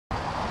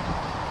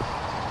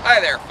Hi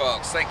there,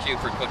 folks. Thank you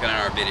for clicking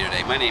on our video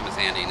today. My name is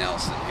Andy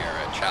Nelson here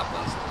at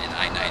Chaplin's in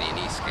I-90 in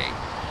Eastgate.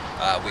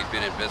 We've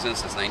been in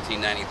business since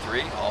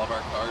 1993. All of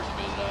our cars have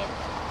been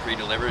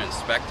pre-delivered,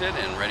 inspected,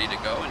 and ready to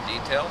go and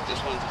detailed. This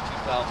one's a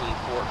 2004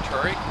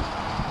 Touareg.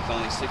 It's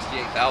only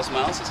 68,000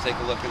 miles. Let's take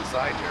a look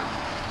inside here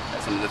at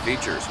some of the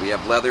features. We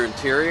have leather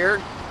interior.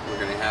 We're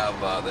going to have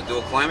the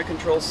dual climate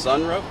control,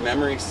 sunroof,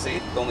 memory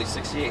seat. With only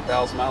 68,000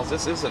 miles.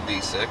 This is a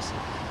V6,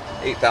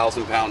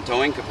 8,000 pound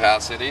towing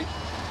capacity.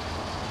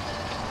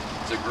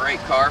 It's a great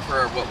car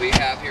for what we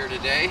have here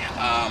today.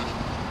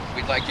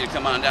 We'd like you to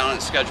come on down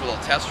and schedule a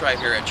test drive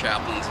here at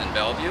Chaplin's in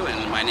Bellevue.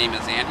 And my name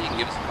is Andy. You can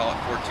give us a call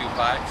at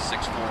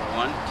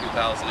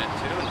 425-641-2002, and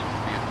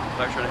it'll be a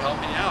pleasure to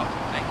help you out.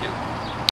 Thank you.